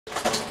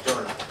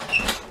Jordan.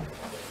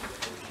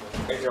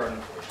 Hey, Jordan.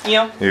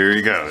 Yeah. Here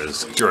he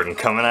goes. Jordan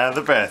coming out of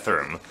the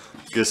bathroom.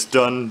 Just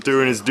done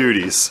doing his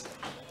duties.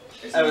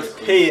 I was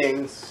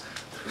peeing.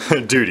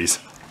 Duties.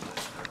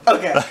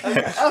 Okay.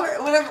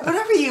 Alright,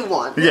 whatever you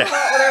want. Yeah.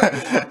 Whatever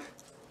you want.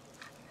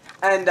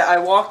 And I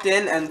walked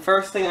in, and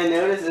first thing I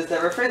noticed is the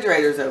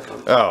refrigerator's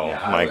open. Oh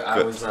Yeah, my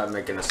I was god.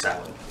 making a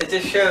salad. It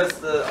just shows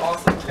the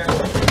awesome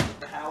character of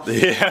the house.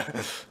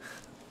 Yeah.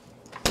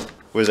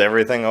 Was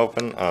everything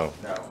open? Oh.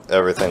 No.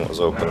 Everything was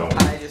open. No.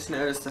 I just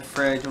noticed the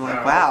fridge. I'm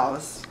like, wow.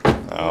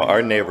 Oh,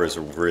 our neighbor's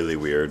really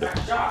weird.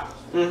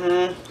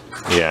 Mm-hmm.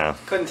 Yeah.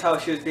 Couldn't tell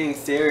if she was being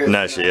serious.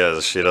 No, she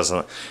is. She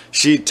doesn't.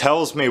 She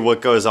tells me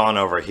what goes on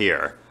over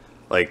here.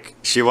 Like,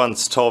 she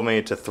once told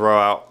me to throw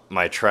out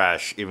my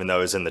trash even though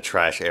it was in the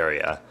trash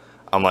area.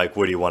 I'm like,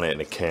 what do you want it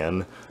in a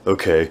can?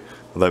 Okay.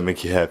 Will that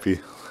make you happy?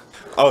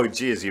 Oh,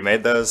 geez, you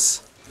made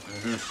those?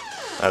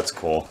 Mm-hmm. That's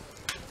cool.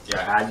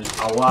 Yeah, I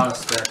had a lot of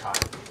spare time.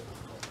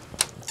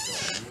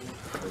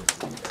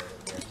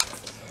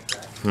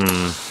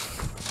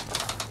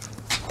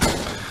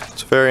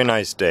 It's a very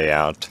nice day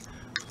out.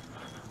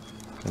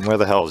 And where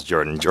the hell is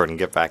Jordan? Jordan,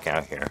 get back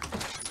out here.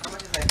 How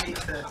much did I hate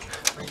to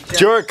reject?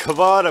 Jordan, come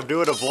on, I'm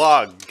doing a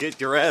vlog. Get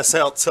your ass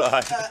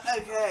outside.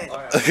 Okay.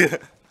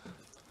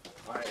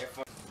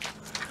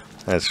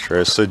 That's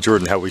true. So,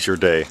 Jordan, how was your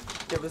day?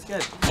 It was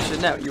good. You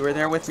should know. You were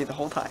there with me the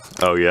whole time.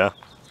 Oh, yeah?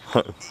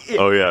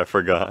 Oh, yeah, I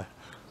forgot.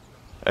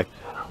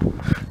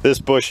 This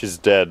bush is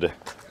dead.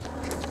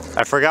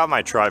 I forgot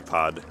my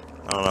tripod.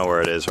 I don't know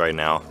where it is right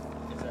now.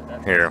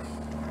 Here.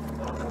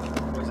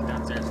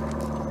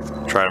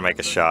 Try to make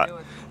a shot.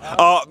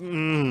 Oh,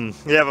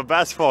 you have a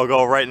basketball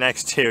goal right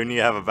next to you, and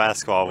you have a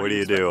basketball. What do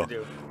you do?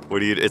 What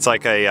do you? It's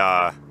like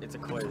a. It's a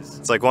quiz.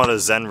 It's like one of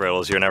those Zen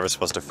riddles you're never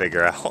supposed to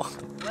figure out.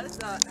 Let's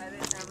not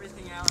edit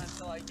everything out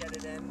until I get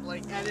it in.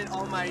 Like, edit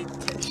all my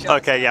shots.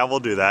 Okay, yeah, we'll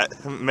do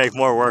that. Make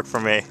more work for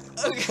me.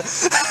 Okay.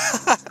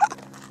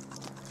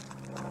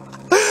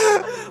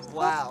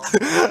 Wow.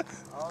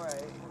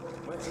 Alright.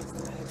 What is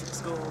the magic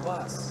school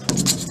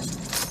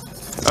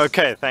bus?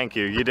 Okay, thank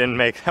you. You didn't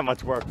make that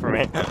much work for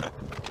me.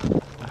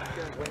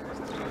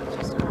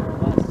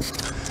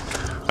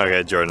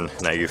 Okay, Jordan,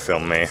 now you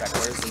film me.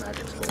 Where's the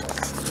magic school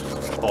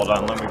bus? Hold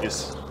on, let me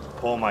just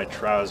pull my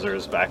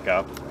trousers back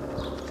up.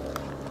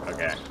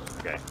 Okay,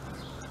 okay.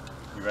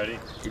 You ready?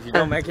 If you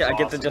don't make it, I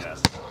get to Awesome, just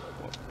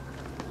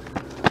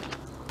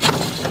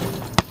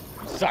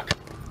yes. suck.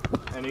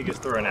 And you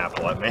just threw an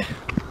apple at me.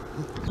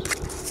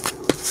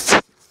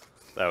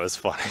 That was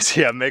funny.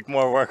 So yeah, make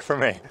more work for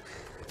me.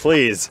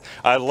 Please.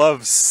 I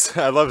love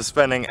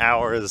spending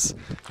hours.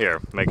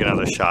 Here, make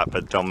another shot,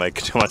 but don't make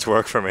too much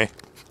work for me.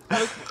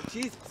 Oh,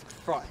 Jesus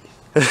Christ.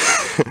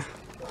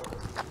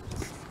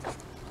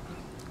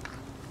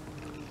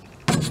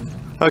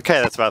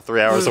 Okay, that's about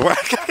 3 hours of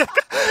work.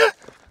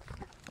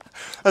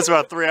 That's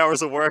about 3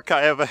 hours of work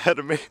I have ahead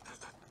of me.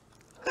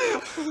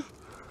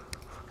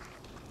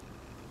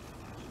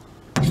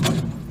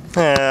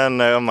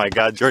 And oh my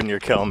god, Jordan, you're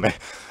killing me.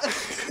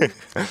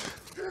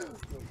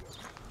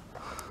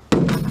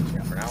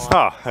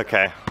 Oh,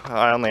 okay.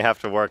 I only have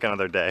to work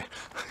another day.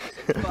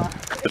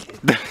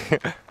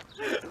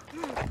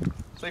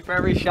 It's like for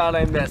every shot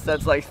I miss,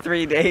 that's like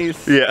 3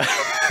 days. Yeah.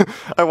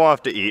 I won't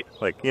have to eat.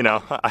 Like, you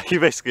know, you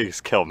basically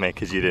just killed me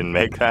because you didn't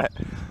make that.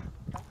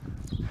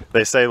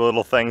 They say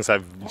little things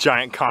have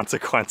giant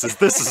consequences.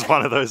 This is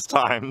one of those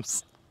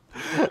times.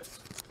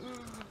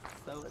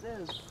 So it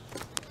is.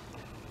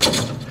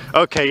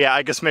 Okay, yeah,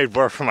 I just made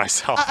work for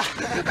myself.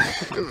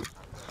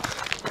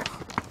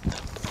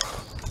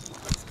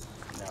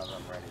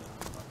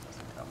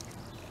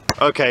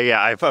 Okay,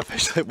 yeah, I've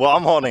officially, well,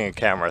 I'm holding a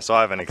camera, so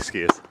I have an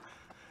excuse.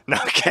 No,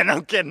 I'm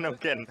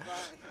kidding.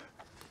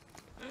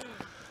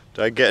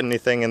 Did I get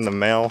anything in the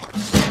mail?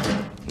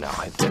 No,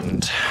 I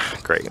didn't.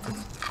 Great.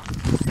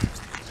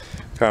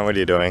 Colin, what are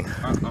you doing?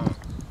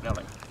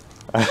 Nothing.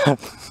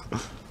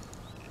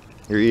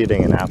 You're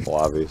eating an apple,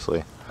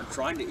 obviously. I'm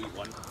trying to eat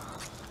one.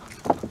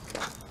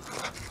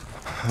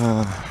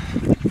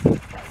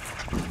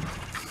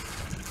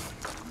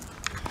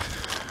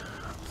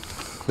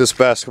 This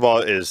basketball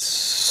is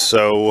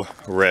so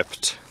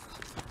ripped.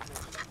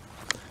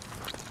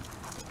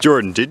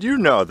 Jordan, did you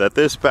know that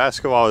this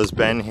basketball has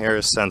been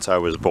here since I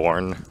was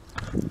born?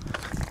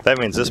 That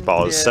means this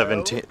ball is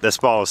 17. This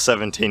ball is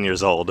 17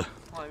 years old.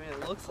 Well, I mean,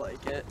 it looks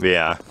like it.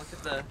 Yeah. Look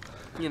at the,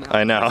 you know.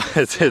 I know.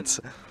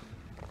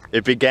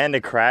 It began to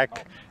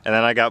crack, and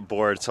then I got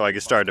bored, so I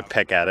just started to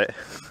pick at it.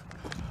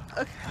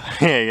 Okay.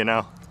 Yeah, you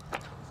know.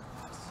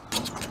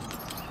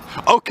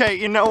 Okay,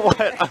 you know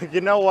what?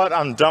 You know what?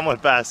 I'm done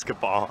with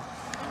basketball.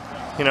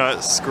 You know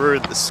what? Screw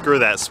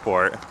that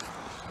sport.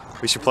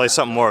 We should play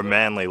something more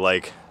manly,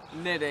 like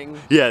Knitting.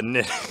 yeah,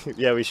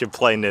 yeah. We should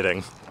play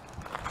knitting.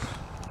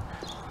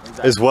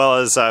 As well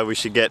as we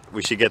should get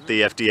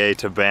the FDA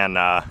to ban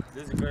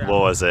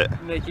what was it?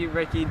 Mickey,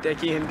 Ricky,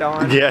 Dickie, and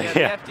Dawn. Yeah. The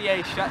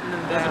FDA shutting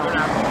them down.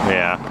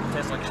 Yeah.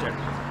 Tastes like shit.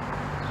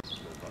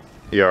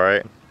 You all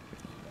right?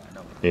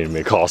 You need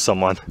me to call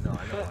someone? No,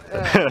 I know.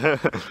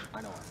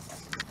 I know.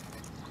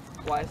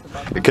 Why is the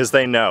bus? Because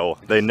they know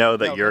that No,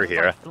 you're there's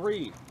here. Like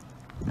 3.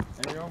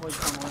 And you're always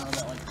coming around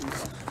at like 2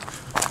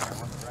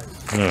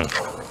 something.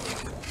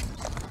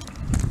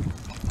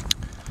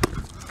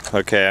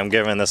 Okay, I'm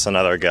giving this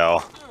another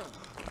go.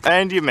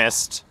 And you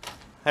missed.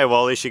 Hey,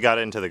 well, at least you got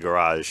into the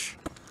garage.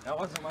 That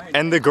wasn't my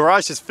And the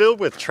garage is filled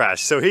with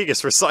trash, so he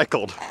gets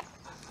recycled.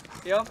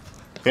 Yep.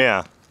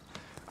 Yeah.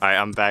 Alright,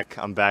 I'm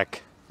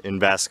back in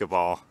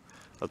basketball.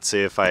 Let's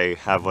see if I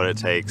have what it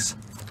takes.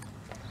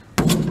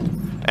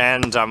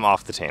 And I'm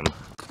off the team.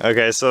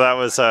 Okay, so that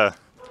was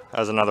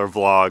another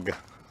vlog.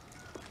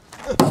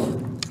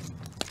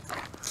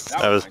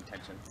 That was my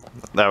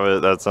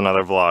intention. That's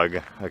another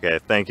vlog. Okay,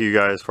 thank you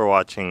guys for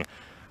watching.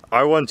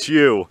 I want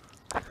you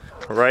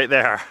right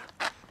there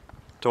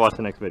to watch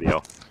the next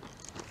video.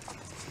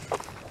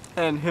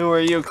 And who are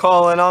you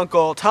calling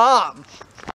Uncle Tom?